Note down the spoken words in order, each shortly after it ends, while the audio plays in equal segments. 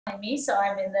me, so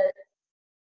I'm in the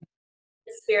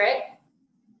spirit.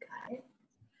 Got it.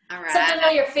 All right. Some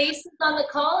familiar faces on the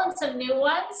call and some new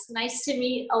ones. Nice to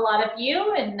meet a lot of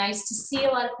you and nice to see a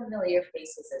lot of familiar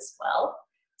faces as well.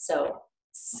 So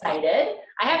excited.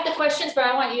 I have the questions, but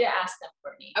I want you to ask them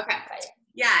for me. Okay.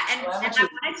 Yeah, and I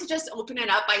wanted to just open it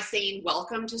up by saying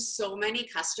welcome to so many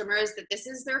customers that this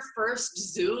is their first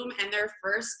Zoom and their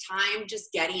first time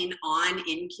just getting on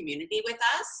in community with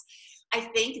us. I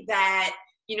think that,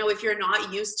 you know, if you're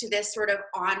not used to this sort of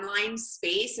online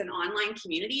space and online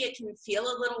community, it can feel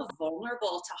a little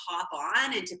vulnerable to hop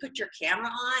on and to put your camera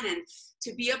on and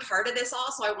to be a part of this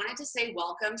all. So I wanted to say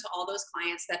welcome to all those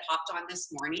clients that hopped on this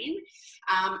morning.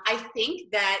 I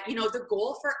think that, you know, the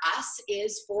goal for us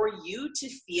is for you to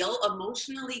feel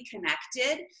emotionally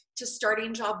connected to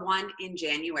starting job one in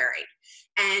January.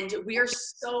 And we are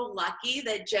so lucky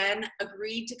that Jen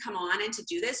agreed to come on and to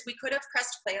do this. We could have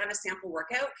pressed play on a sample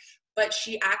workout, but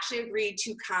she actually agreed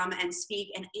to come and speak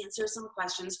and answer some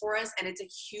questions for us. And it's a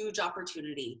huge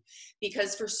opportunity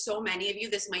because for so many of you,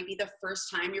 this might be the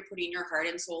first time you're putting your heart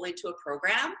and soul into a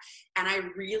program. And I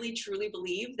really, truly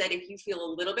believe that if you feel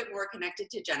a little bit more connected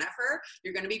to Jennifer,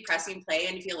 you're going to be pressing play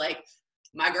and feel like,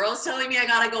 my girl's telling me I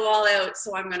got to go all out,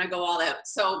 so I'm going to go all out.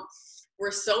 So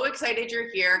we're so excited you're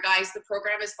here. Guys, the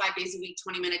program is 5 days a week,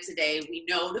 20 minutes a day. We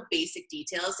know the basic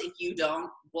details. If you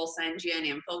don't, we'll send you an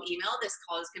info email. This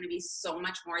call is going to be so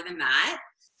much more than that.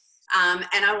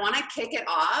 And I want to kick it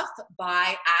off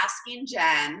by asking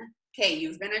Jen, okay,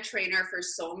 you've been a trainer for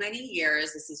so many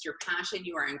years. This is your passion.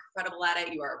 You are incredible at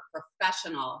it. You are a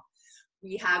professional.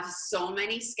 We have so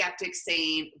many skeptics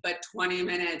saying, but 20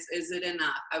 minutes, is it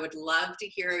enough? I would love to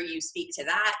hear you speak to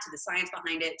that, to the science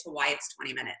behind it, to why it's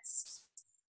 20 minutes.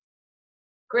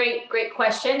 Great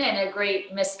question and a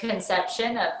great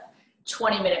misconception of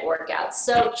 20-minute workouts.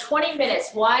 So 20 minutes,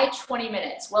 why 20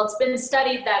 minutes? Well, it's been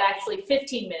studied that actually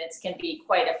 15 minutes can be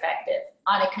quite effective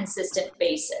on a consistent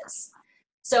basis.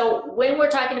 So when we're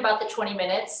talking about the 20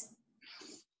 minutes,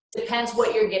 depends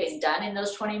what you're getting done in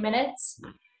those 20 minutes.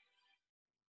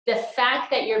 The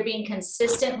fact that you're being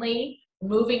consistently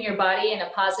moving your body in a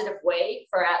positive way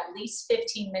for at least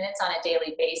 15 minutes on a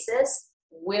daily basis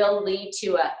will lead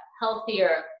to a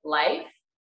healthier life,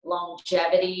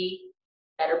 longevity,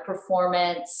 better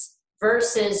performance,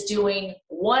 versus doing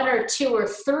 1 or 2 or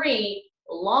 3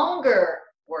 longer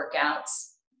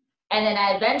workouts and then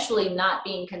eventually not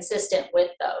being consistent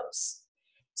with those.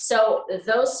 So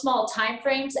those small time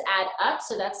frames add up.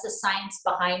 So that's the science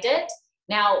behind it.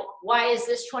 Now, why is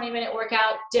this 20-minute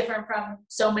workout different from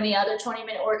so many other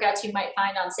 20-minute workouts you might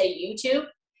find on, say, YouTube?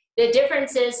 The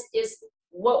difference is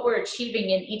what we're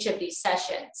achieving in each of these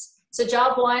sessions. So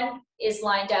job one is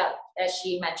lined up, as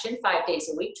she mentioned, 5 days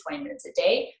a week, 20 minutes a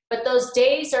day, but those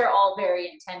days are all very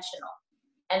intentional.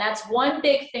 And that's one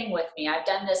big thing with me. I've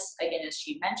done this, again, as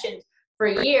she mentioned, for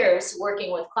years,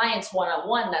 working with clients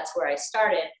one-on-one. That's where I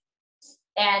started.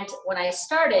 And when I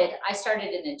started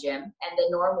in a gym, and the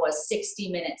norm was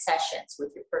 60-minute sessions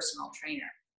with your personal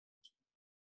trainer.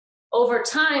 Over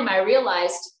time, I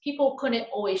realized people couldn't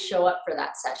always show up for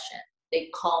that session.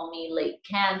 They'd call me late,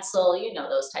 cancel, you know,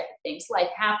 those type of things.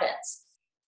 Life happens.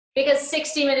 Because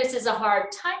 60 minutes is a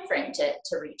hard time frame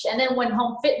to reach. And then when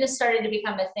home fitness started to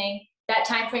become a thing, that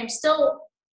time frame still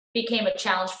became a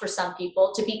challenge for some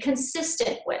people to be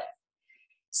consistent with.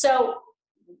 So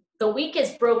the week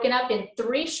is broken up in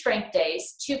 3 strength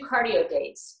days, 2 cardio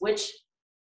days, which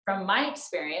from my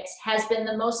experience has been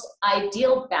the most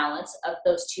ideal balance of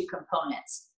those 2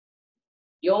 components.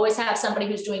 You always have somebody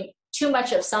who's doing too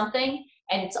much of something,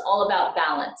 and it's all about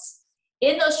balance.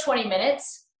 In those 20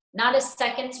 minutes, not a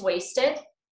second's wasted,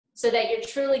 so that you're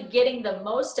truly getting the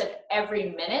most of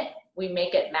every minute. We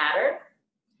make it matter,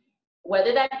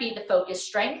 whether that be the focus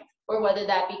strength or whether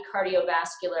that be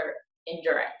cardiovascular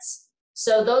endurance.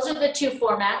 So those are the 2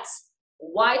 formats.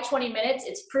 Why 20 minutes?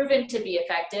 It's proven to be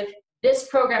effective. This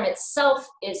program itself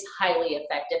is highly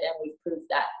effective, and we've proved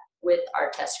that with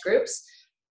our test groups.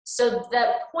 So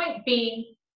the point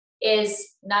being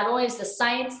is not only is the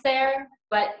science there,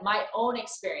 but my own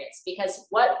experience, because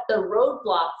what the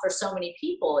roadblock for so many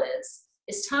people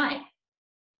is time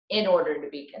in order to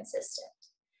be consistent.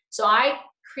 So I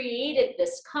created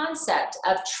this concept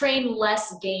of train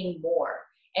less, gain more.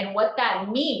 And what that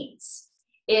means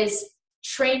is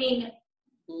training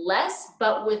less,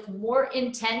 but with more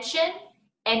intention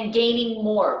and gaining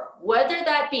more, whether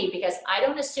that be, because I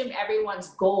don't assume everyone's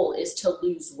goal is to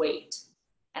lose weight.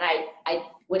 And I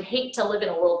would hate to live in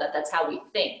a world that's how we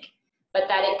think, but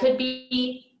that it could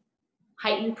be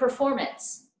heightened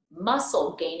performance,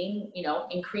 muscle gaining, you know,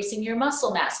 increasing your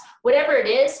muscle mass, whatever it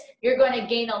is, you're going to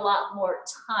gain a lot more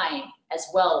time as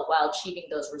well while achieving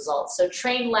those results. So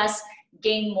train less,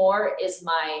 gain more is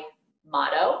my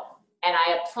motto. And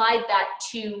I applied that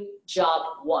to job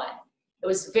one. It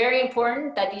was very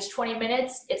important that these 20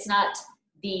 minutes, it's not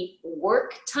the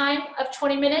work time of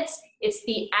 20 minutes, it's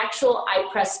the actual I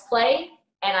press play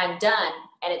and I'm done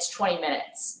and it's 20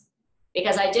 minutes.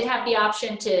 Because I did have the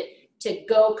option to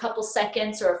go a couple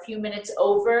seconds or a few minutes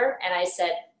over, and I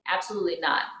said, absolutely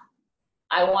not.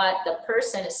 I want the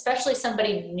person, especially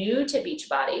somebody new to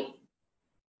Beachbody,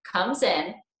 comes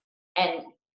in and,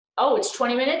 oh, it's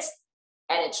 20 minutes,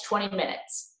 and it's 20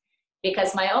 minutes.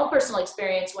 Because my own personal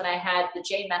experience when I had the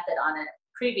J Method on a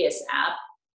previous app,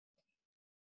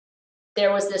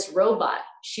 there was this robot.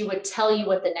 She would tell you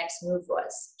what the next move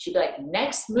was. She'd be like,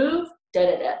 next move,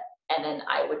 da-da-da. And then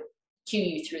I would cue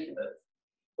you through the move.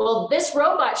 Well, this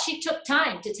robot, she took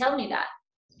time to tell me that.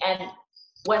 And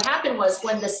what happened was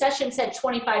when the session said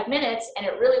 25 minutes and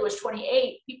it really was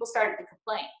 28, people started to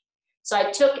complain. So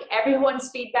I took everyone's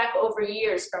feedback over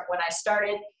years from when I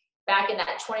started back in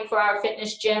that 24-hour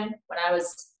fitness gym when I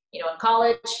was, in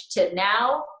college to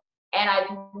now. And I've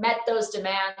met those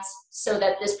demands so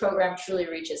that this program truly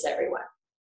reaches everyone.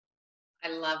 I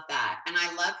love that. And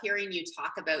I love hearing you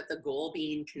talk about the goal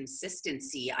being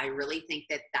consistency. I really think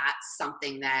that that's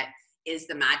something that is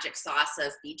the magic sauce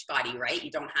of Beachbody, right?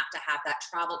 You don't have to have that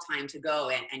travel time to go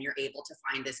and you're able to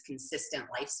find this consistent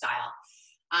lifestyle.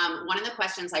 One of the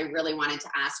questions I really wanted to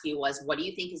ask you was, what do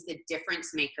you think is the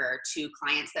difference maker to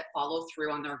clients that follow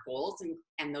through on their goals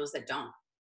and those that don't?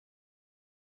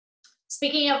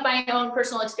 Speaking of my own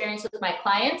personal experience with my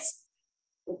clients,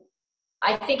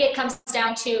 I think it comes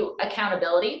down to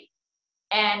accountability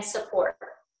and support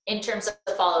in terms of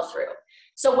the follow through.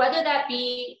 So whether that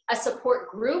be a support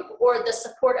group or the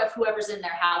support of whoever's in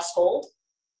their household,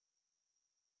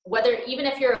 even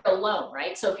if you're alone,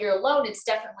 right? So if you're alone, it's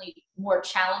definitely more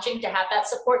challenging to have that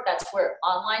support. That's where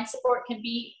online support can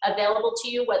be available to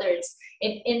you, whether it's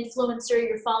an influencer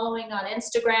you're following on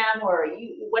Instagram or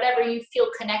whatever you feel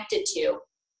connected to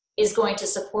is going to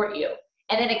support you.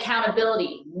 And then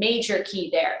accountability, major key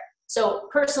there. So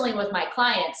personally with my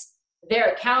clients,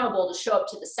 they're accountable to show up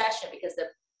to the session because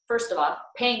they're, first of all,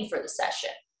 paying for the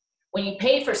session. When you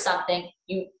pay for something,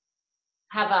 you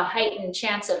have a heightened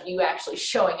chance of you actually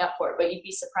showing up for it, but you'd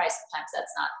be surprised sometimes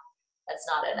that's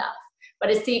not enough. But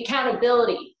it's the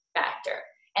accountability factor.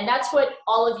 And that's what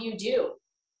all of you do.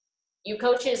 You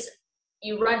coaches,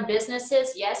 you run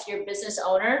businesses, yes, you're business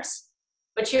owners,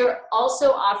 but you're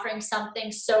also offering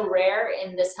something so rare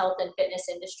in this health and fitness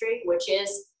industry, which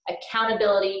is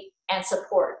accountability and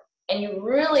support. And you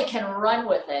really can run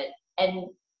with it and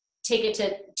take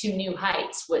it to new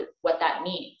heights with what that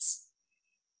means.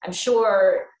 I'm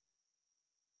sure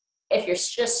if you're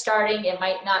just starting, it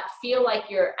might not feel like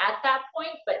you're at that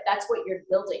point, but that's what you're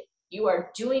building. You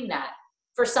are doing that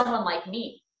for someone like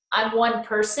me. I'm one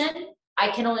person. I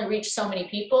can only reach so many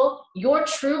people. You're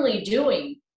truly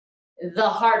doing the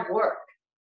hard work.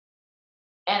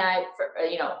 And I,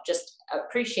 just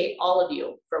appreciate all of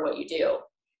you for what you do,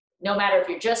 no matter if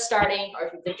you're just starting or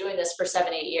if you've been doing this for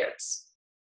 7-8 years.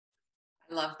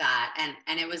 I love that.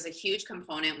 And it was a huge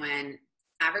component when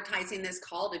advertising this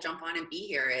call to jump on and be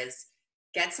here is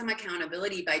get some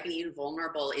accountability by being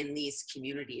vulnerable in these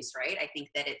communities, right? I think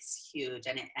that it's huge,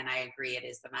 and I agree, it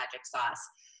is the magic sauce.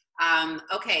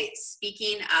 Okay,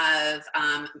 speaking of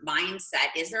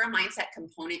mindset, is there a mindset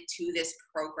component to this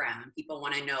program? People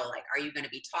want to know, like, are you going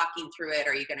to be talking through it?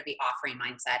 Or are you going to be offering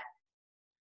mindset?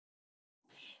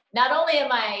 Not only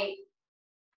am I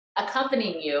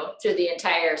accompanying you through the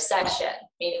entire session,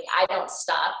 meaning I don't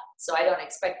stop, so I don't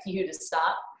expect you to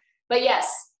stop. But yes,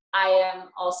 I am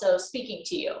also speaking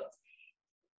to you.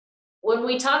 When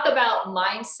we talk about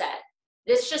mindset,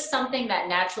 it's just something that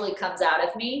naturally comes out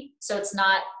of me. So it's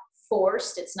not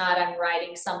forced. It's not I'm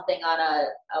writing something on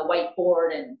a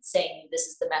whiteboard and saying this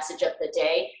is the message of the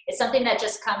day. It's something that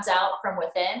just comes out from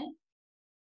within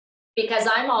because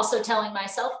I'm also telling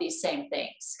myself these same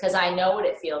things because I know what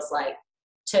it feels like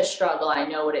to struggle. I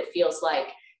know what it feels like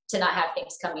to not have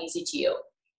things come easy to you.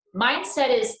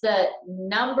 Mindset is the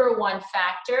number one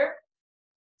factor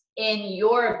in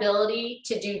your ability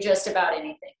to do just about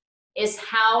anything, is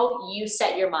how you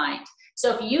set your mind.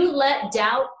 So if you let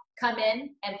doubt come in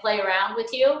and play around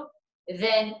with you,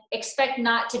 then expect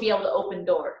not to be able to open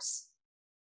doors,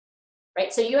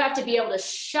 right? So you have to be able to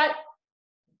shut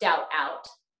doubt out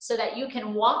so that you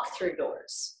can walk through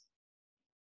doors.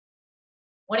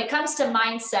 When it comes to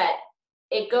mindset,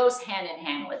 it goes hand in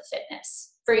hand with fitness.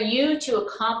 For you to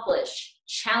accomplish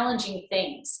challenging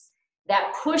things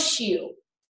that push you,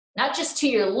 not just to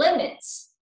your limits,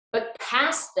 but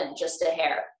past them just a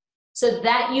hair, so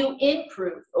that you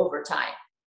improve over time.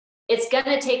 It's going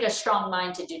to take a strong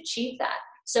mind to achieve that.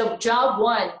 So job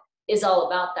one is all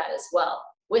about that as well,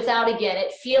 without, again,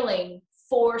 it feeling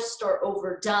forced or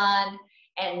overdone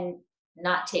and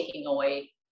not taking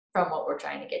away from what we're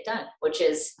trying to get done, which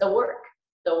is the work.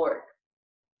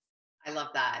 I love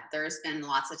that. There's been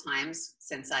lots of times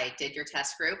since I did your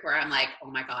test group where I'm like,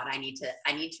 oh my God, I need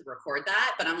to record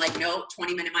that. But I'm like, no,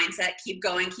 20-minute mindset, keep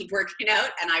going, keep working out,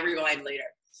 and I rewind later.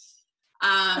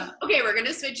 Okay, we're going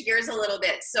to switch gears a little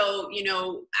bit. So,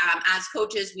 as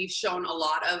coaches, we've shown a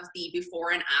lot of the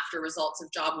before and after results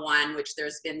of job one, which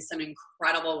there's been some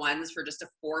incredible ones for just a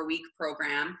 4-week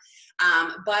program.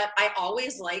 But I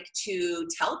always like to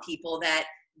tell people that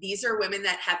these are women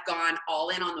that have gone all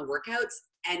in on the workouts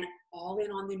and all in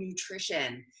on the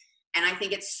nutrition. And I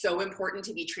think it's so important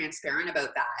to be transparent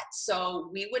about that. So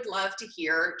we would love to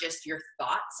hear just your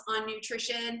thoughts on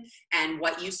nutrition and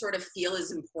what you sort of feel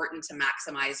is important to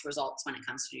maximize results when it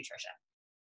comes to nutrition.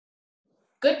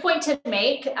 Good point to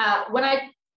make.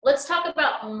 Let's talk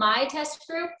about my test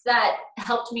group that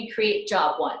helped me create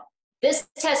job one. This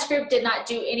test group did not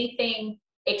do anything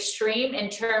extreme in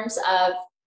terms of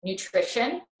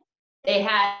nutrition. They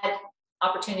had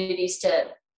opportunities to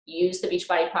use the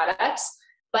Beachbody products,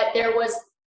 but there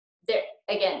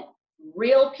again,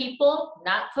 real people,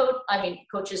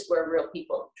 coaches were real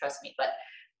people, trust me, but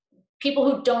people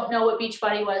who don't know what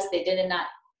Beachbody was, they did not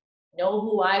know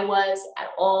who I was at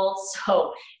all.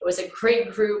 So it was a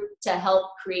great group to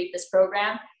help create this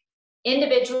program.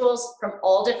 Individuals from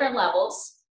all different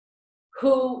levels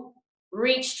who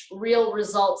reached real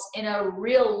results in a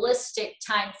realistic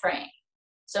time frame.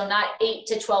 So not 8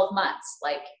 to 12 months,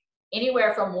 like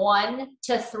anywhere from 1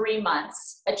 to 3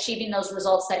 months, achieving those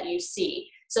results that you see.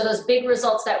 So those big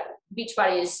results that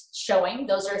Beachbody is showing,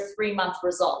 those are 3-month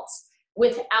results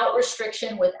without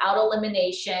restriction, without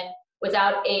elimination,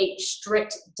 without a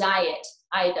strict diet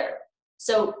either.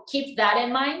 So keep that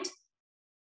in mind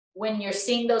when you're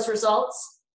seeing those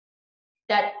results,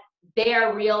 that they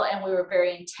are real, and we were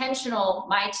very intentional,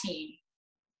 my team,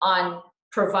 on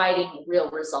providing real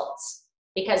results.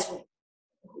 Because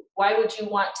why would you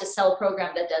want to sell a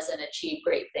program that doesn't achieve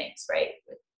great things, right?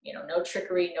 No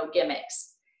trickery, no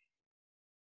gimmicks.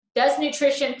 Does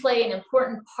nutrition play an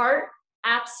important part?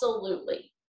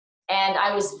 Absolutely. And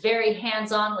I was very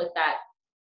hands-on with that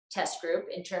test group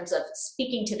in terms of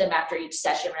speaking to them after each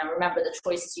session. And remember the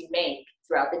choices you make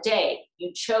throughout the day.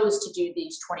 You chose to do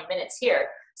these 20 minutes here.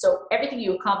 So everything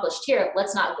you accomplished here,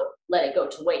 let's not let it go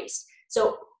to waste.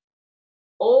 So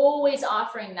always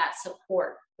offering that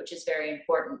support, which is very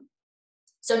important.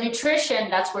 So nutrition,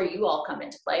 that's where you all come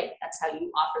into play. That's how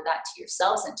you offer that to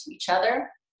yourselves and to each other,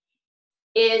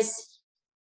 is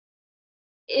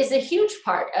a huge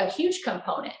part, a huge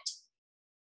component.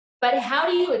 But how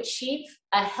do you achieve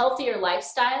a healthier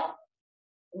lifestyle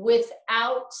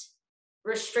without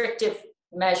restrictive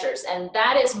measures? And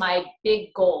that is my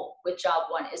big goal with job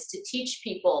one, is to teach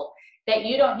people that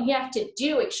you don't have to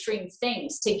do extreme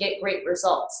things to get great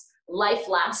results,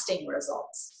 life-lasting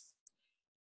results.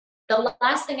 The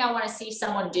last thing I want to see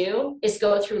someone do is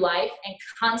go through life and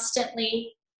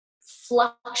constantly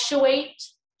fluctuate,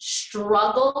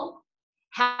 struggle,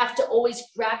 have to always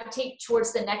gravitate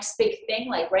towards the next big thing.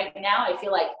 Like right now, I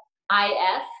feel like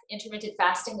IF, intermittent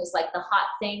fasting, is like the hot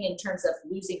thing in terms of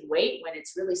losing weight, when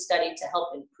it's really studied to help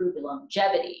improve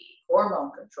longevity,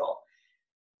 hormone control,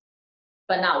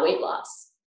 but not weight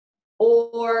loss.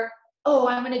 Or, oh,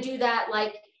 I'm going to do that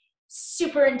like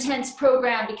super intense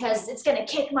program because it's going to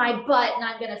kick my butt and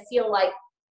I'm going to feel like,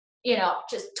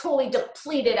 just totally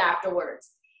depleted afterwards.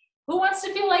 Who wants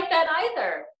to feel like that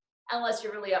either? Unless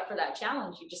you're really up for that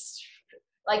challenge. You just,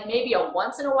 like, maybe a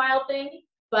once in a while thing,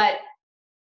 but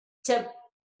to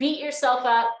beat yourself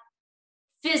up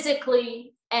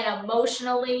physically and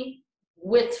emotionally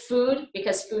with food,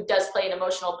 because food does play an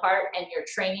emotional part and your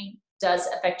training does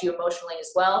affect you emotionally as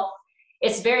well.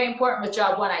 It's very important with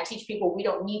job one. I teach people we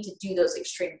don't need to do those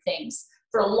extreme things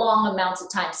for long amounts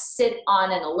of time, sit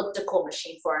on an elliptical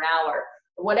machine for an hour,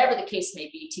 whatever the case may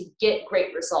be, to get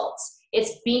great results.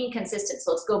 It's being consistent.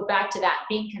 So let's go back to that,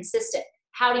 being consistent.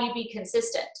 How do you be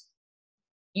consistent?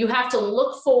 You have to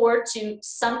look forward to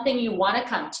something you want to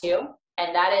come to,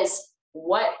 and that is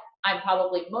what I'm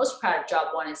probably most proud of job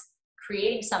one, is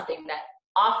creating something that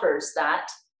offers that,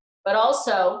 but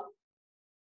also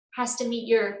has to meet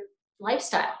your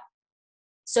lifestyle.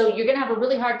 So you're going to have a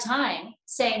really hard time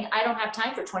saying, I don't have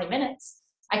time for 20 minutes.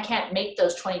 I can't make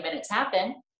those 20 minutes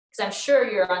happen, because I'm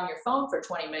sure you're on your phone for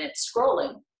 20 minutes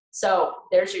scrolling. So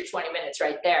there's your 20 minutes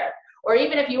right there. Or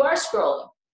even if you are scrolling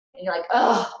and you're like,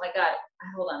 oh my God,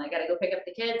 hold on, I got to go pick up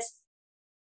the kids.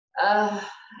 I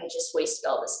just wasted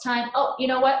all this time. Oh, you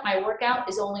know what? My workout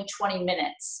is only 20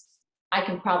 minutes. I'm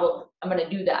going to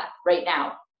do that right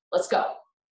now. Let's go.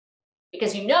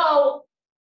 Because you know,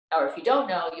 or if you don't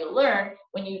know, you'll learn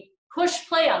when you push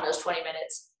play on those 20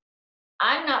 minutes,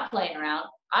 I'm not playing around.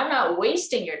 I'm not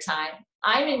wasting your time.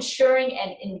 I'm ensuring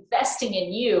and investing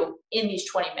in you in these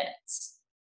 20 minutes.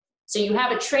 So you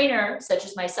have a trainer, such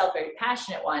as myself, very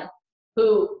passionate one,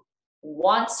 who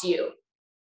wants you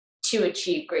to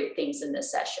achieve great things in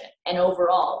this session and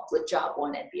overall with job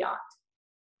one and beyond.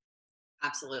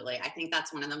 Absolutely. I think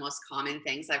that's one of the most common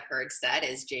things I've heard said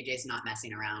is JJ's not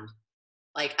messing around.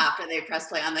 Like after they press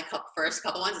play on the first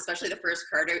couple ones, especially the first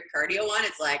cardio one,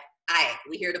 it's like, aye,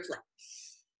 we here to play.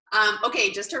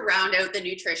 Okay, just to round out the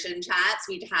nutrition chats,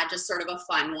 we had just sort of a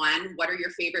fun one. What are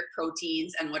your favorite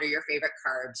proteins and what are your favorite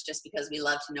carbs? Just because we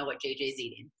love to know what JJ's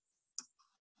eating.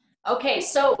 Okay,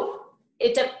 so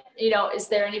is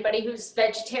there anybody who's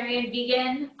vegetarian,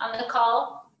 vegan on the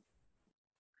call?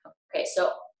 Okay,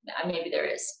 so maybe there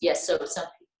is. Yes, so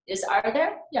are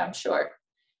there? Yeah, I'm sure.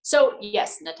 So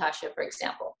yes, Natasha, for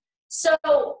example. So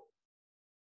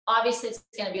obviously it's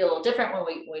going to be a little different when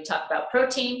we talk about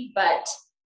protein, but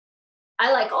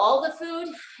I like all the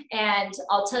food, and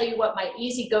I'll tell you what my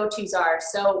easy go-tos are.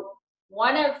 So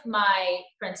one of my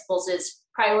principles is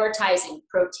prioritizing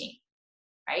protein,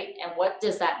 right? And what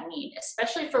does that mean?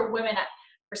 Especially for women,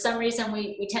 for some reason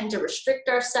we tend to restrict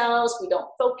ourselves. We don't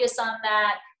focus on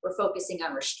that. We're focusing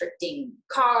on restricting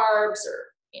carbs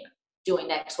or doing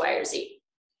X, Y, or Z.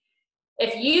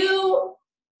 If you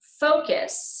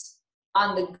focus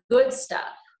on the good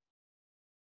stuff,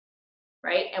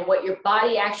 right, and what your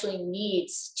body actually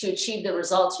needs to achieve the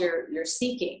results you're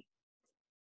seeking,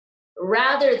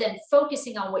 rather than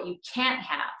focusing on what you can't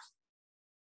have,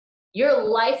 your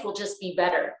life will just be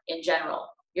better in general.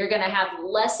 You're going to have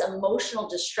less emotional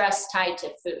distress tied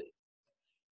to food.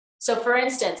 So for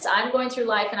instance, I'm going through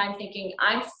life and I'm thinking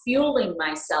I'm fueling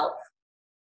myself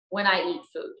when I eat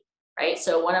food, right?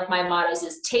 So one of my mottos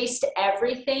is taste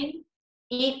everything,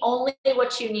 eat only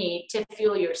what you need to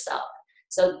fuel yourself.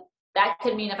 So that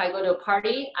could mean if I go to a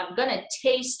party, I'm going to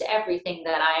taste everything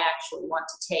that I actually want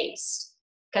to taste,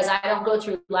 because I don't go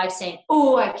through life saying,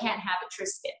 oh, I can't have a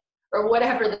Triscuit or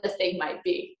whatever the thing might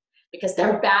be, because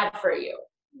they're bad for you.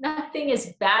 Nothing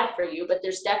is bad for you, but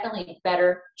there's definitely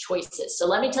better choices. So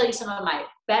let me tell you some of my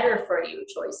better for you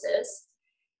choices.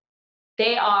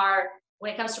 They are,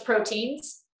 when it comes to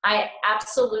proteins, I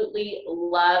absolutely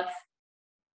love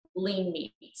lean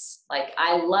meats. Like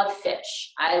I love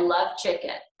fish. I love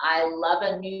chicken. I love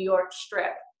a New York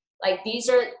strip. Like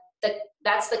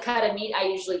that's the cut of meat I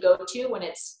usually go to when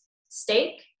it's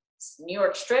steak, it's New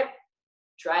York strip,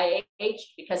 dry aged,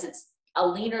 because it's a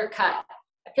leaner cut.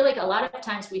 I feel like a lot of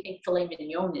times we think filet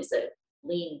mignon is a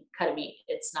lean cut of meat.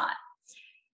 It's not.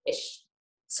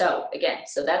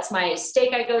 So that's my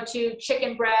steak I go to.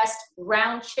 Chicken breast,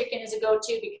 ground chicken is a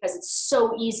go-to because it's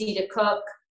so easy to cook.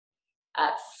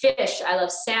 Fish, I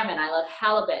love salmon. I love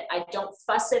halibut. I don't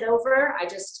fuss it over. I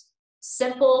just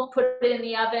simple, put it in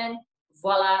the oven.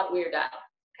 Voila, we're done.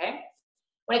 Okay.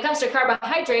 When it comes to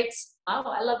carbohydrates, I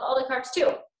love all the carbs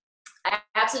too. I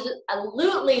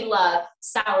absolutely love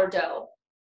sourdough,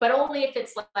 but only if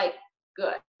it's like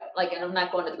good. Like, and I'm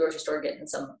not going to the grocery store getting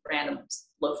some random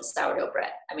loaf of sourdough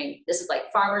bread. I mean, this is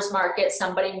like farmer's market.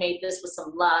 Somebody made this with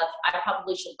some love. I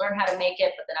probably should learn how to make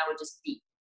it, but then I would just be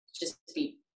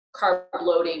carb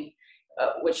loading,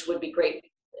 which would be great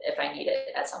if I need it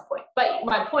at some point. But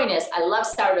my point is, I love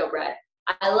sourdough bread.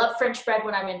 I love French bread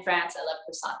when I'm in France. I love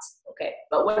croissants. Okay.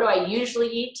 But what do I usually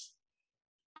eat?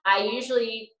 I usually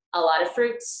eat a lot of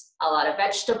fruits, a lot of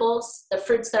vegetables. The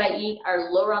fruits that I eat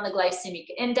are lower on the glycemic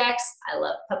index. I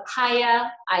love papaya.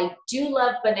 I do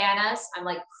love bananas. I'm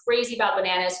like crazy about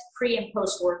bananas pre and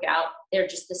post workout. They're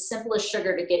just the simplest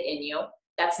sugar to get in you.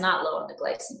 That's not low on the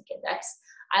glycemic index.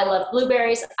 I love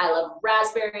blueberries. I love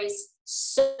raspberries.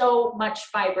 So much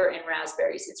fiber in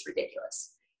raspberries. It's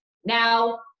ridiculous.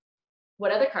 Now,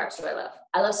 what other carbs do I love?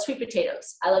 I love sweet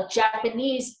potatoes. I love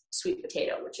Japanese sweet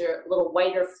potato, which are a little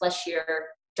whiter, fleshier,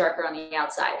 darker on the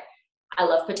outside. I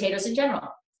love potatoes in general.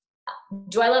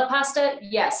 Do I love pasta?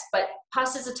 Yes, but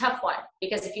pasta is a tough one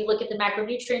because if you look at the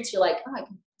macronutrients, you're like, oh,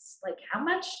 like how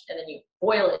much? And then you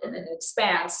boil it and then it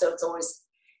expands. So it's always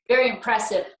very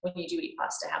impressive when you do eat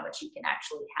pasta, how much you can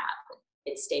actually have.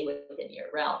 It stay within your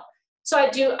realm. So I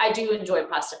do enjoy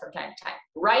pasta from time to time.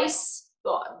 Rice,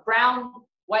 brown,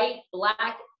 white,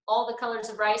 black, all the colors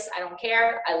of rice. I don't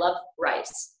care. I love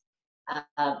rice.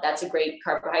 That's a great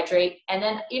carbohydrate. And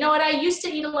then, you know what? I used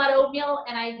to eat a lot of oatmeal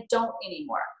and I don't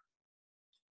anymore.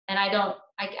 And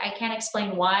I I can't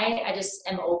explain why. I just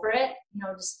am over it, you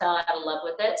know, just fell out of love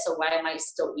with it. So why am I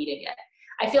still eating it?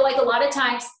 I feel like a lot of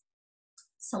times,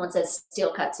 someone says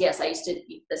steel cuts. Yes, I used to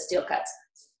eat the steel cuts.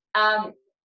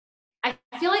 I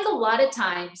feel like a lot of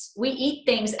times we eat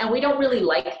things and we don't really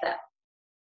like them.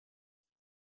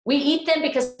 We eat them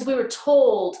because we were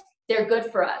told they're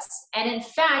good for us. And in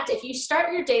fact, if you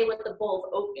start your day with a bowl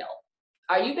of oatmeal,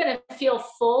 are you going to feel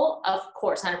full? Of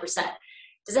course, 100%.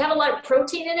 Does it have a lot of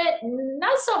protein in it?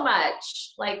 Not so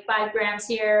much. Like 5 grams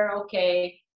here,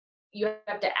 okay. You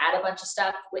have to add a bunch of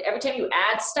stuff. Every time you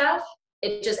add stuff,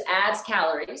 it just adds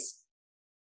calories.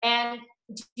 And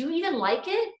do you even like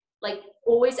it? Like,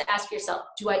 always ask yourself,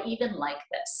 do I even like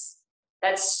this?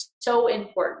 That's so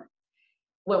important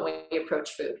when we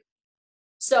approach food.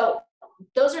 So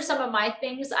those are some of my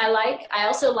things I like. I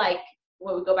also like,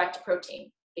 when we go back to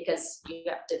protein, because you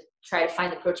have to try to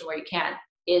find the protein where you can,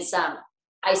 is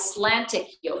Icelandic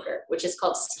yogurt, which is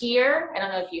called skyr. I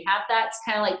don't know if you have that. It's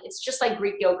kind of like, it's just like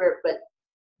Greek yogurt, but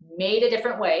made a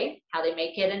different way, how they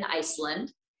make it in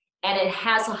Iceland. And it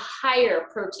has a higher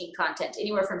protein content,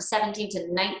 anywhere from 17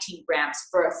 to 19 grams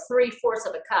for a 3/4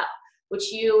 of a cup,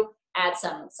 which you add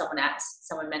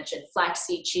someone mentioned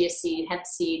flaxseed, chia seed, hemp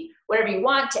seed, whatever you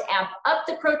want to amp up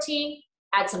the protein,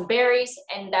 add some berries,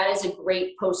 and that is a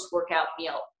great post-workout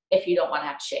meal if you don't want to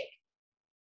have to shake.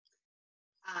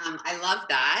 I love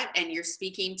that. And you're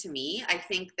speaking to me. I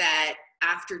think that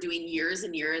after doing years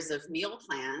and years of meal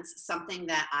plans, something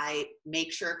that I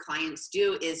make sure clients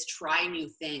do is try new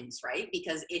things, right?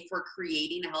 Because if we're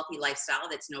creating a healthy lifestyle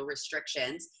that's no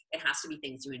restrictions, it has to be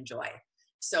things you enjoy.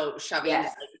 So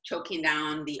choking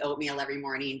down the oatmeal every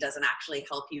morning doesn't actually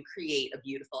help you create a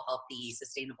beautiful, healthy,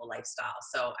 sustainable lifestyle.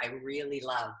 So I really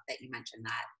love that you mentioned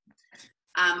that.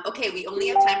 Okay, we only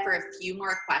have time for a few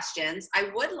more questions. I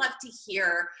would love to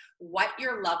hear what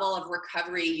your level of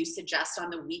recovery you suggest on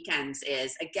the weekends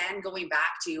is. Again, going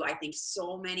back to, I think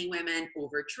so many women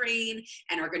overtrain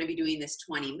and are going to be doing this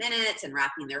 20 minutes and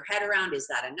wrapping their head around, is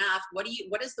that enough? What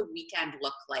does the weekend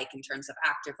look like in terms of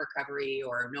active recovery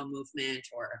or no movement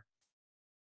or?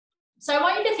 So I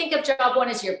want you to think of job 1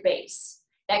 as your base.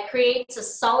 That creates a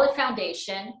solid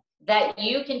foundation that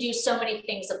you can do so many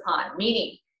things upon,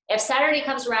 meaning if Saturday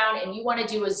comes around and you want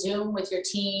to do a Zoom with your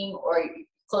team or your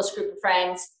close group of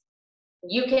friends,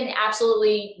 you can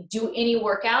absolutely do any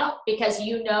workout because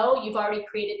you know you've already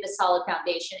created the solid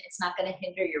foundation. It's not going to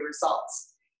hinder your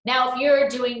results. Now, if you're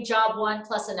doing job 1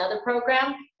 plus another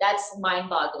program, that's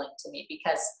mind-boggling to me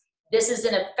because this is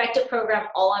an effective program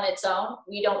all on its own.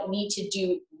 We don't need to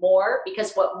do more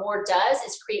because what more does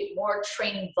is create more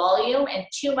training volume, and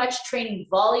too much training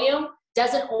volume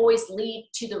doesn't always lead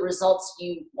to the results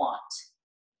you want,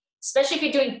 especially if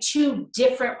you're doing 2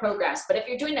 different programs. But if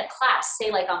you're doing a class,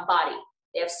 say like on Body,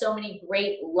 they have so many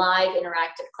great live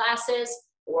interactive classes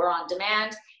or on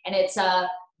demand, and it's a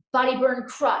Body Burn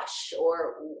Crush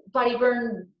or Body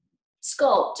Burn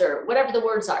Sculpt or whatever the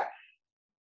words are.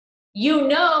 You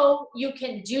know you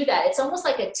can do that. It's almost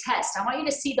like a test. I want you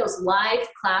to see those live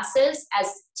classes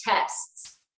as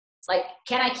tests. Like,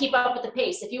 can I keep up with the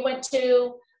pace? If you went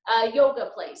to a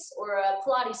yoga place or a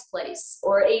Pilates place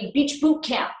or a beach boot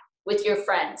camp with your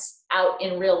friends out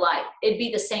in real life, it'd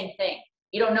be the same thing.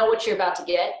 You don't know what you're about to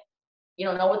get. You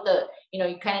don't know what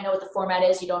you kind of know what the format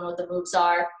is. You don't know what the moves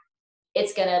are.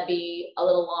 It's going to be a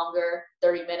little longer,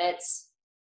 30 minutes.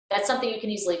 That's something you can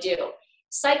easily do.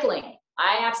 Cycling.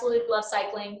 I absolutely love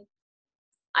cycling.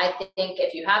 I think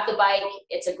if you have the bike,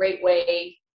 it's a great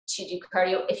way to do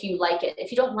cardio if you like it.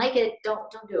 If you don't like it,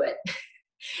 don't do it.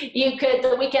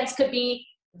 The weekends could be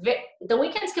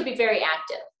very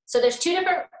active. So there's 2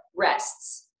 different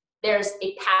rests. There's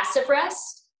a passive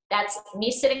rest. That's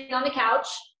me sitting on the couch,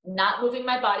 not moving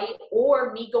my body,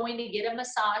 or me going to get a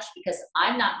massage because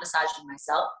I'm not massaging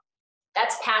myself.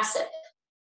 That's passive.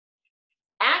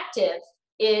 Active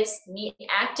is me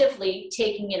actively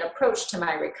taking an approach to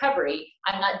my recovery.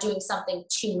 I'm not doing something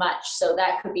too much. So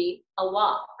that could be a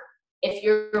walk. If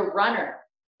you're a runner,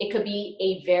 it could be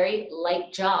a very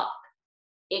light jog.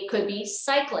 It could be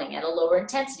cycling at a lower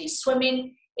intensity,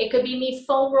 swimming. It could be me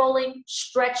foam rolling,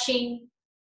 stretching,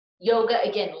 yoga,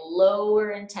 again,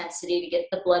 lower intensity to get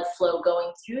the blood flow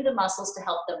going through the muscles to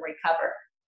help them recover.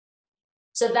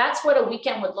 So that's what a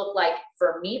weekend would look like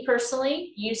for me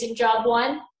personally using job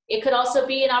 1. It could also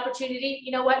be an opportunity,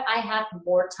 you know what, I have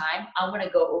more time, I'm going to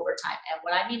go overtime. And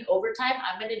when I mean overtime,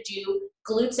 I'm going to do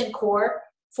glutes and core,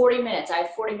 40 minutes. I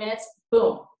have 40 minutes,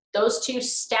 boom. Those 2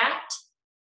 stacked,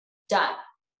 done.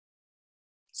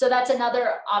 So that's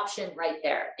another option right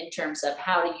there in terms of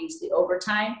how to use the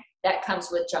overtime that comes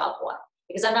with job 1.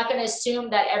 Because I'm not going to assume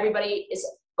that everybody is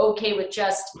okay with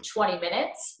just 20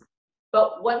 minutes.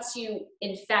 But once you,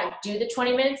 in fact, do the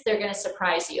 20 minutes, they're going to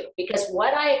surprise you. Because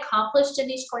what I accomplished in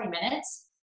these 20 minutes,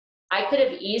 I could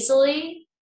have easily,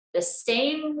 the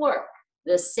same work,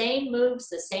 the same moves,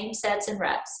 the same sets and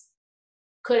reps,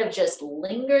 could have just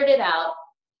lingered it out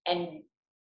and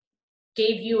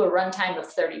gave you a runtime of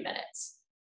 30 minutes.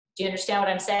 Do you understand what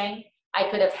I'm saying? I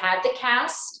could have had the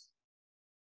cast,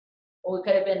 or we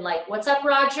could have been like, what's up,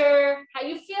 Roger? How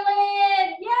you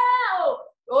feeling? Yeah.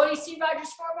 Oh, you see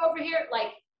Roger's form over here?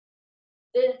 Like,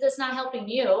 that's not helping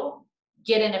you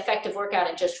get an effective workout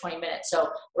in just 20 minutes. So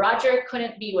Roger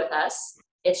couldn't be with us.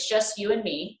 It's just you and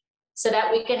me, so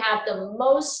that we could have the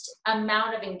most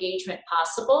amount of engagement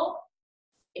possible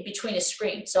in between a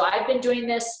screen. So I've been doing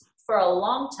this for a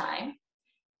long time.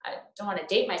 I don't want to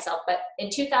date myself, but in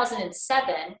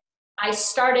 2007, I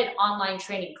started online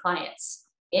training clients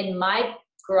in my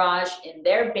garage, in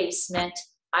their basement.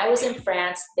 I was in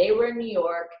France, they were in New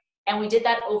York, and we did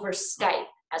that over Skype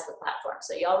as the platform.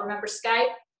 So y'all remember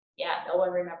Skype? Yeah, no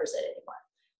one remembers it anymore.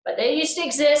 But they used to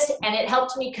exist, and it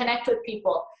helped me connect with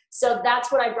people. So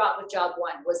that's what I brought with Job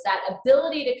One, was that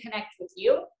ability to connect with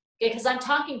you, because I'm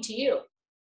talking to you.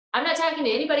 I'm not talking to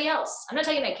anybody else. I'm not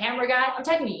talking to a camera guy. I'm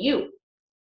talking to you.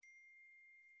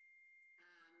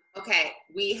 Okay,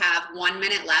 we have 1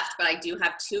 minute left, but I do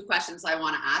have 2 questions I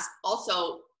want to ask.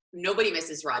 Also, nobody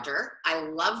misses Roger. I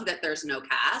love that there's no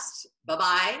cast.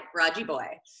 Bye-bye, Raji boy.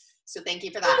 So thank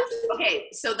you for that. Okay,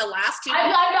 so the last 2.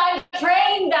 I'm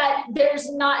praying that there's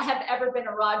not have ever been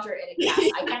a Roger in a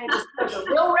cast. I kind of just put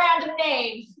a real random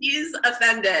name. He's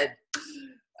offended.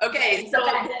 Okay, so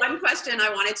one question I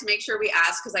wanted to make sure we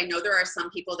ask, because I know there are some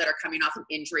people that are coming off an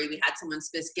injury. We had someone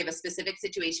give a specific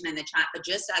situation in the chat, but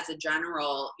just as a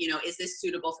general, you know, is this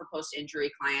suitable for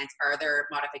post-injury clients? Are there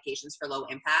modifications for low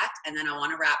impact? And then I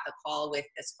want to wrap the call with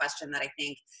this question that I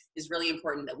think is really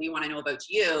important that we want to know about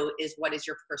you is, what is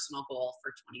your personal goal for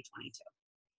 2022?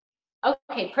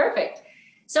 Okay, perfect.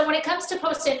 So when it comes to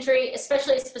post-injury,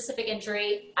 especially a specific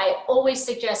injury, I always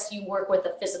suggest you work with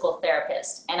a physical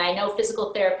therapist. And I know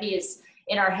physical therapy is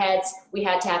in our heads. We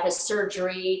had to have a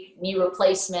surgery, knee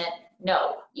replacement.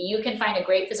 No, you can find a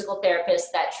great physical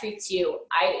therapist that treats you.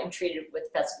 I am treated with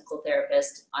a physical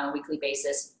therapist on a weekly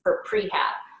basis for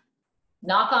prehab.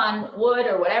 Knock on wood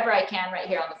or whatever I can right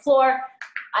here on the floor.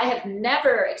 I have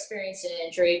never experienced an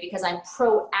injury because I'm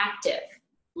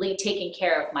proactively taking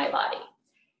care of my body.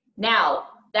 Now,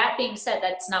 that being said,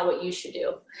 that's not what you should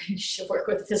do. You should work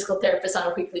with a physical therapist on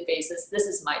a weekly basis. This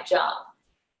is my job.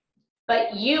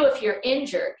 But you, if you're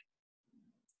injured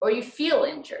or you feel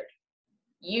injured,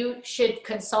 you should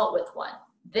consult with one.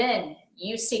 Then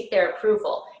you seek their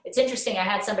approval. It's interesting, I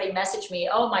had somebody message me,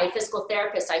 oh, my physical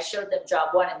therapist, I showed them Job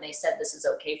One and they said this is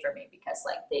okay for me because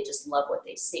like they just love what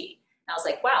they see. And I was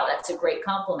like, wow, that's a great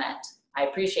compliment. I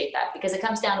appreciate that, because it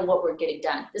comes down to what we're getting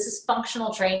done. This is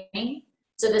functional training.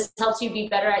 So this helps you be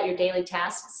better at your daily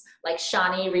tasks, like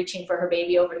Shani reaching for her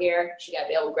baby over here. She got to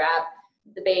be able to grab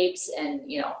the babes and,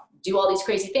 you know, do all these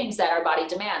crazy things that our body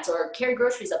demands, or carry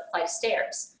groceries up 5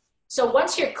 stairs. So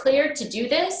once you're cleared to do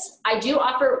this, I do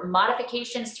offer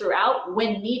modifications throughout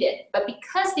when needed. But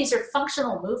because these are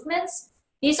functional movements,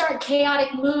 these aren't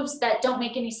chaotic moves that don't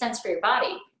make any sense for your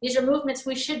body. These are movements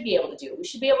we should be able to do. We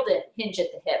should be able to hinge at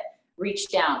the hip,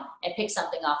 reach down and pick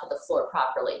something off of the floor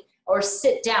properly, or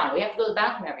sit down. We have to go to the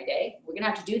bathroom every day. We're gonna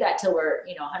have to do that till we're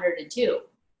 102.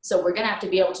 So we're gonna have to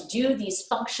be able to do these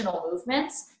functional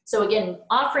movements. So again,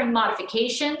 offering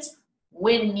modifications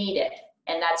when needed.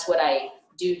 And that's what I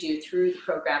do through the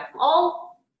program,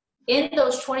 all in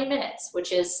those 20 minutes,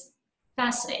 which is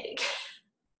fascinating.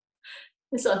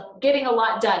 So getting a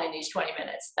lot done in these 20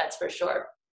 minutes, that's for sure.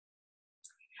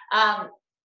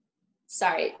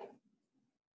 Sorry.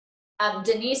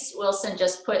 Denise Wilson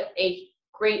just put a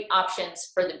great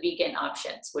options for the vegan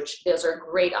options, which those are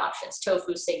great options.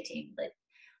 Tofu, seitan,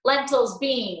 lentils,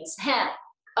 beans, hemp.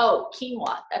 Oh,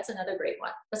 quinoa, that's another great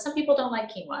one. But some people don't like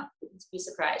quinoa. You'd be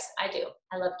surprised. I do.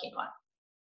 I love quinoa.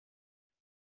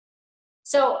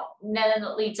 So then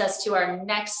it leads us to our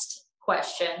next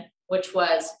question, which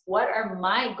was, what are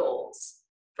my goals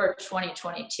for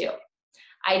 2022?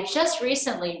 I just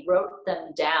recently wrote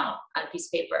them down on a piece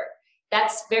of paper.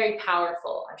 That's very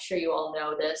powerful. I'm sure you all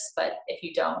know this, but if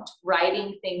you don't,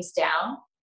 writing things down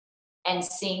and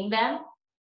seeing them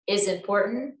is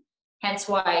important. Hence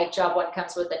why Job One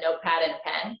comes with a notepad and a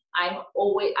pen.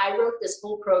 I wrote this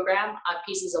whole program on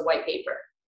pieces of white paper.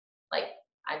 Like,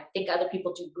 I think other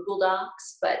people do Google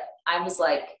Docs, but I was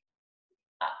like,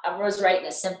 I was writing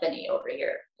a symphony over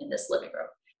here in this living room.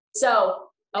 So,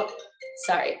 oh,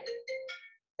 sorry.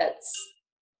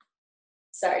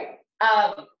 Sorry.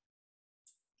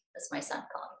 That's my son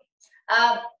calling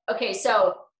me. Okay,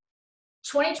 so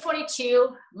 2022,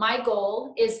 my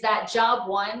goal is that Job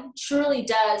One truly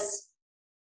does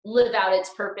live out its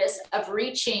purpose of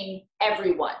reaching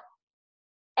everyone.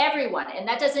 Everyone. And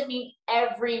that doesn't mean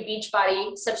every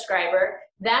Beachbody subscriber.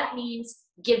 That means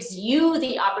gives you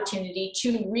the opportunity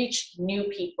to reach new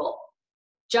people.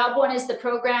 Job One is the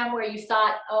program where you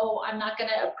thought, oh, I'm not going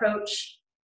to approach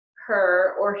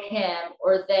her or him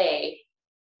or they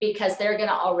because they're going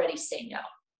to already say no.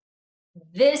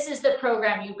 This is the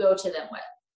program you go to them with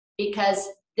because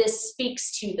this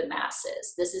speaks to the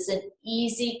masses. This is an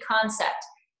easy concept,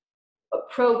 a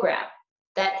program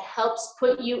that helps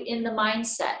put you in the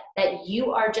mindset that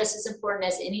you are just as important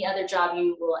as any other job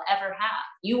you will ever have.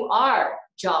 You are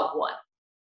Job One.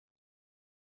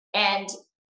 And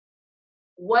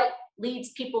what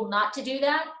leads people not to do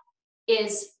that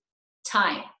is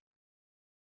time.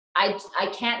 I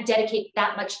can't dedicate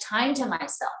that much time to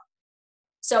myself.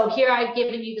 So here I've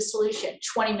given you the solution,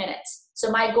 20 minutes. So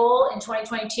my goal in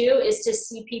 2022 is to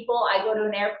see people, I go to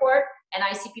an airport and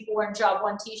I see people wearing Job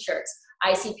One t-shirts.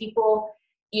 I see people,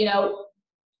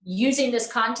 using this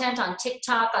content on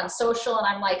TikTok, on social, and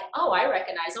I'm like, oh, I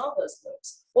recognize all those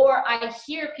moves. Or I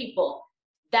hear people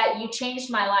that you changed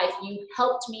my life. You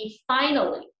helped me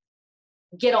finally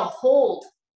get a hold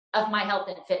of my health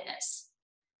and fitness.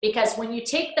 Because when you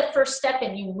take the first step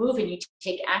and you move and you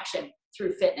take action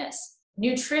through fitness,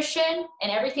 nutrition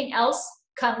and everything else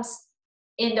comes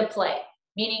into play,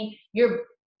 meaning you're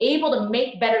able to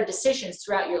make better decisions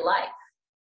throughout your life.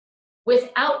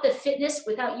 Without the fitness,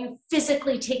 without you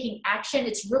physically taking action,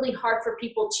 it's really hard for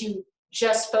people to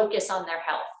just focus on their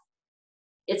health.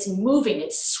 It's moving,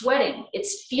 it's sweating,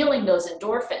 it's feeling those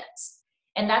endorphins.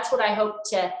 And that's what I hope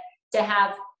to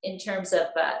have in terms of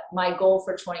my goal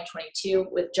for 2022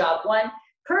 with Job One.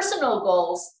 Personal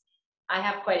goals, I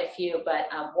have quite a few, but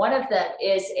one of them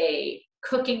is a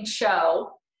cooking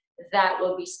show that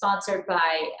will be sponsored by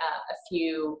a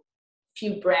few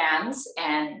brands,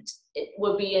 and it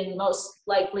will be in most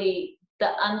likely the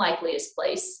unlikeliest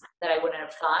place that I wouldn't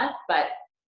have thought, but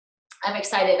I'm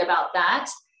excited about that,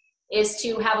 is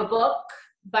to have a book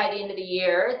by the end of the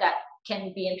year that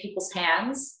can be in people's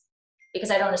hands,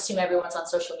 because I don't assume everyone's on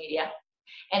social media,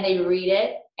 and they read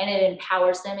it and it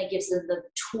empowers them. It gives them the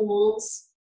tools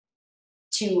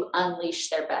to unleash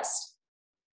their best.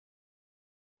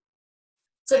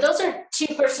 So those are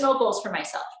two personal goals for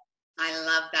myself. I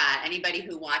love that. Anybody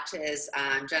who watches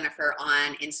Jennifer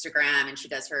on Instagram and she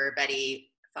does her Betty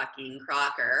fucking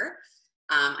Crocker,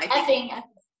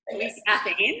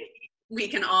 we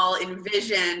can all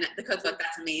envision the cookbook.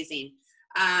 That's amazing.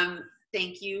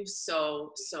 Thank you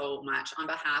so much. On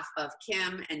behalf of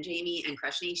Kim and Jamie and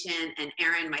Crush Nation and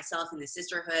Erin, myself and the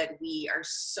sisterhood, we are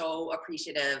so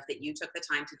appreciative that you took the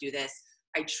time to do this.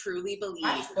 I truly believe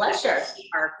that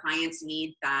our clients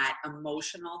need that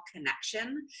emotional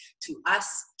connection to us,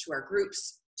 to our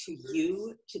groups, to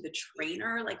you, to the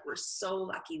trainer. Like, we're so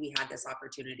lucky we had this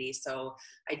opportunity. So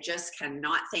I just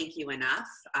cannot thank you enough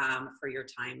for your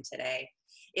time today.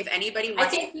 If anybody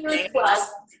wants to stay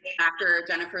after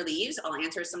Jennifer leaves, I'll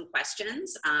answer some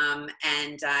questions.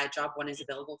 And Job One is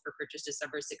available for purchase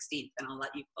December 16th, and I'll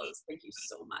let you close. Thank you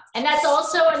so much. And that's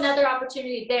also another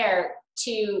opportunity there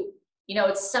to,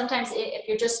 it's sometimes if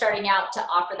you're just starting out, to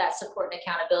offer that support and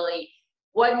accountability.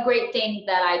 One great thing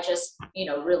that I just,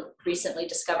 really recently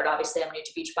discovered, obviously I'm new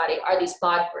to Beachbody, are these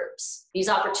bod groups, these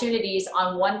opportunities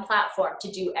on one platform to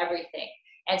do everything.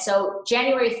 And so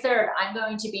January 3rd, I'm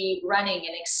going to be running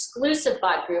an exclusive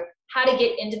bod group. How to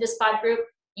get into this bod group?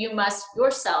 You must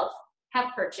yourself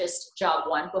have purchased Job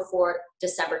One before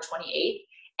December 28th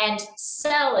and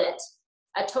sell it,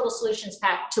 a Total Solutions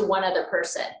pack, to one other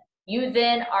person. You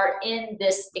then are in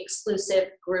this exclusive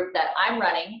group that I'm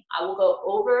running. I will go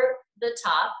over the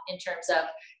top in terms of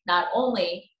not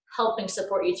only helping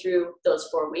support you through those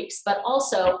 4 weeks, but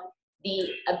also the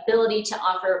ability to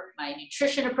offer my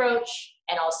nutrition approach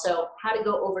and also how to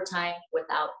go overtime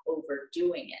without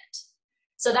overdoing it.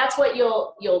 So that's what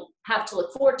you'll have to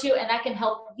look forward to, and that can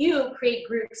help you create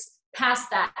groups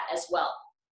past that as well,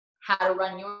 how to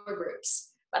run your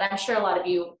groups. But I'm sure a lot of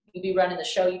you'll be running the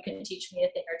show, you can teach me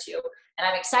a thing or two. And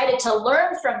I'm excited to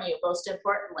learn from you, most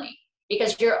importantly,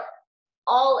 because you're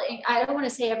all, I don't want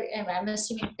to say I'm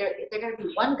assuming there going to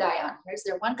be one guy on here. Is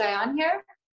there one guy on here?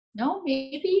 No,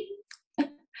 maybe?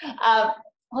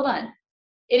 Hold on.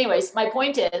 Anyways, my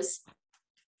point is,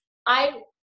 I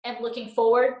am looking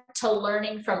forward to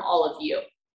learning from all of you.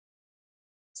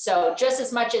 So just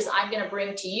as much as I'm going to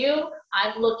bring to you,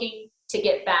 I'm looking to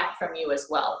get back from you as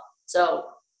well. So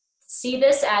see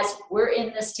this as we're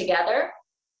in this together.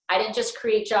 I didn't just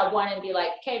create job one and be like,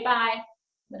 okay, bye,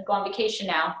 I'm gonna go on vacation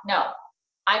now. No,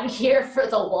 I'm here for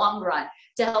the long run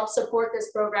to help support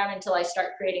this program until I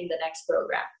start creating the next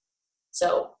program.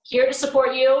 So here to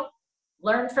support you,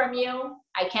 learn from you.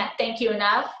 I can't thank you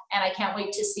enough, and I can't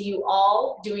wait to see you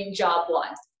all doing job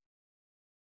one.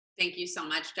 Thank you so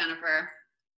much, Jennifer.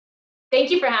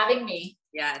 Thank you for having me.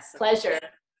 Yes. Pleasure.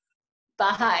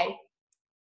 Bye.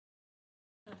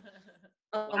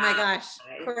 Oh my gosh,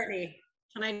 Courtney,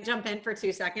 can I jump in for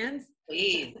 2 seconds?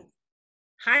 Please.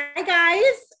 Hi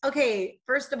guys. Okay,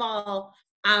 first of all,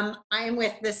 I am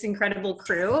with this incredible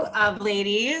crew of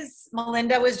ladies.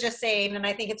 Melinda was just saying, and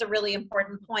I think it's a really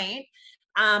important point.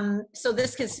 So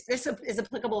this is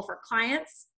applicable for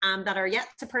clients that are yet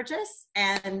to purchase,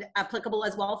 and applicable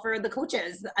as well for the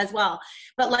coaches as well.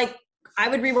 But like, I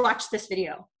would rewatch this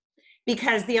video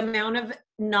because the amount of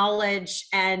knowledge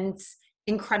and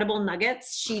incredible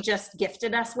nuggets she just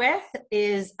gifted us with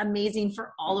is amazing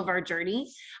for all of our journey.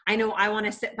 I know I want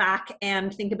to sit back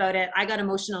and think about it. I got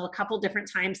emotional a couple different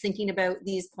times thinking about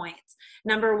these points.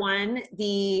 Number one,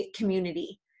 the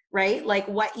community, right? Like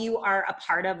what you are a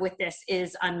part of with this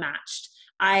is unmatched.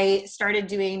 I started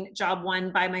doing job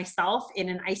one by myself in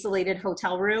an isolated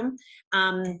hotel room.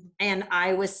 And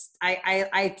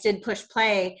I did push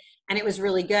play and it was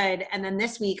really good. And then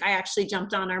this week I actually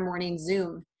jumped on our morning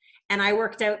Zoom and I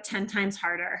worked out 10 times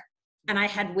harder and I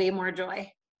had way more joy.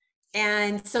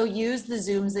 And so use the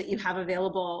Zooms that you have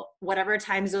available, whatever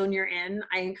time zone you're in.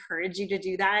 I encourage you to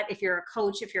do that. If you're a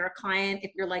coach, if you're a client,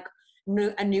 if you're like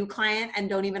a new client and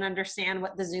don't even understand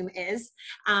what the Zoom is,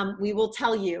 we will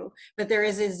tell you, but there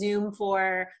is a Zoom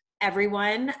for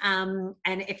everyone. And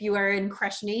if you are in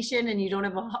Crush Nation and you don't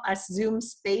have a Zoom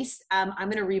space, I'm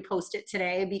going to repost it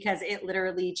today because it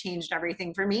literally changed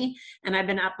everything for me. And I've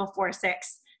been up before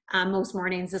 6 most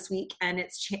mornings this week, and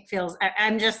it feels,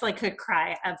 I'm just like could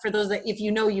cry for those that, if you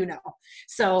know, you know.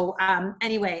 So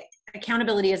anyway,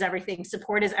 accountability is everything.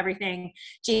 Support is everything.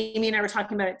 Jamie and I were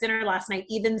talking about at dinner last night,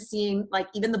 even seeing like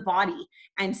even the body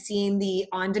and seeing the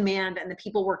on-demand and the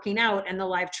people working out and the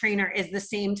live trainer is the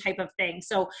same type of thing.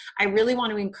 So I really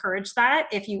want to encourage that.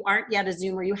 If you aren't yet a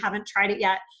Zoom or you haven't tried it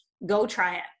yet, go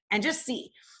try it and just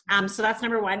see. So that's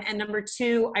number one. And number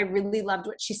two, I really loved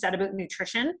what she said about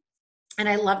nutrition. And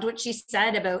I loved what she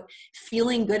said about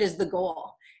feeling good is the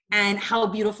goal. And how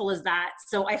beautiful is that?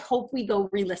 So I hope we go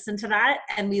re-listen to that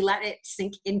and we let it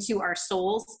sink into our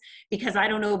souls, because I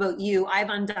don't know about you, I've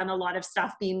undone a lot of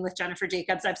stuff being with Jennifer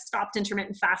Jacobs. I've stopped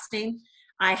intermittent fasting.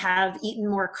 I have eaten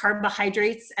more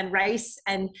carbohydrates and rice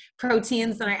and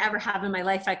proteins than I ever have in my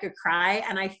life. I could cry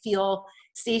and I feel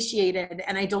satiated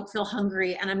and I don't feel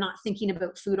hungry and I'm not thinking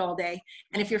about food all day.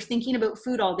 And if you're thinking about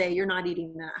food all day, you're not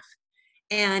eating enough.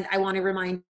 And I want to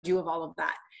remind you of all of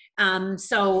that.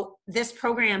 So this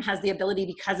program has the ability,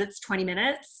 because it's 20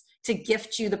 minutes, to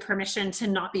gift you the permission to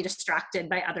not be distracted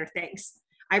by other things.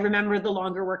 I remember the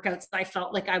longer workouts, I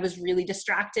felt like I was really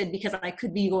distracted because I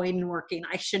could be going and working.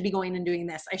 I should be going and doing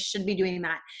this. I should be doing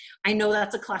that. I know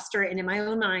that's a cluster and in my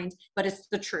own mind, but it's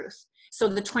the truth. So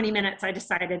the 20 minutes, I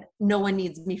decided no one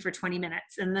needs me for 20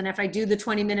 minutes. And then if I do the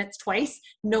 20 minutes twice,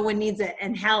 no one needs it.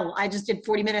 And hell, I just did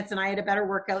 40 minutes and I had a better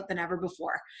workout than ever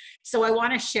before. So I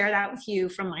want to share that with you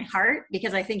from my heart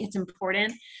because I think it's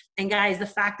important. And guys, the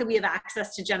fact that we have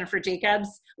access to Jennifer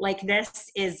Jacobs like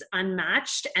this is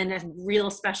unmatched and a real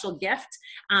special gift.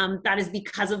 That is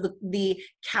because of the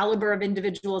caliber of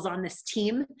individuals on this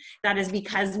team. That is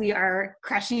because we are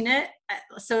crushing it,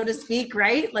 so to speak,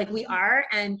 right? Like we are,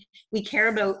 and we care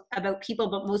about people,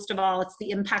 but most of all, it's the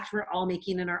impact we're all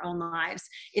making in our own lives.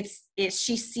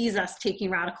 She sees us taking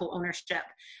radical ownership,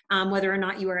 whether or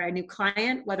not you are a new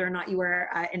client, whether or not you are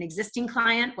an existing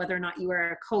client, whether or not you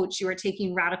are a coach, you are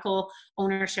taking radical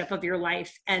ownership of your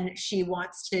life, and she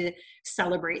wants to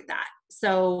celebrate that.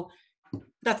 So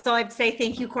that's all I'd say.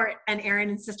 Thank you, Court and Erin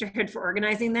and Sisterhood, for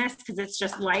organizing this, because it's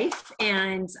just life,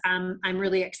 and I'm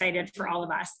really excited for all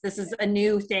of us. This is a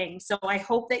new thing. So I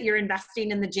hope that you're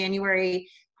investing in the January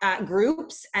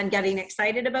groups and getting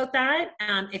excited about that.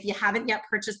 If you haven't yet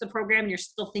purchased the program and you're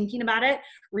still thinking about it,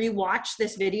 rewatch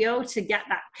this video to get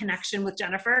that connection with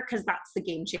Jennifer, because that's the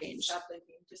game change. Stop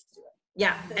thinking, just do it.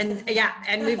 Yeah,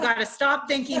 and we've got to stop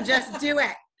thinking, just do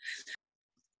it.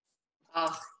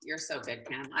 Oh, you're so good,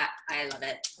 Pam. I love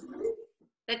it.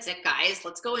 That's it, guys.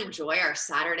 Let's go enjoy our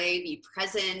Saturday, be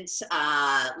present,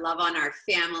 love on our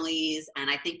families. And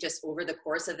I think just over the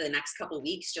course of the next couple of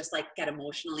weeks, just like get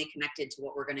emotionally connected to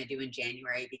what we're going to do in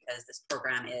January, because this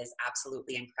program is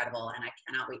absolutely incredible and I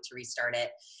cannot wait to restart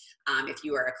it. If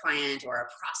you are a client or a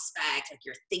prospect, like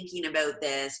you're thinking about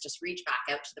this, just reach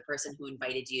back out to the person who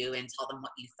invited you and tell them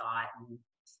what you thought. And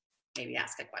maybe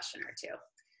ask a question or two.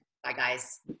 Bye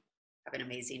guys. Have an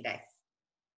amazing day.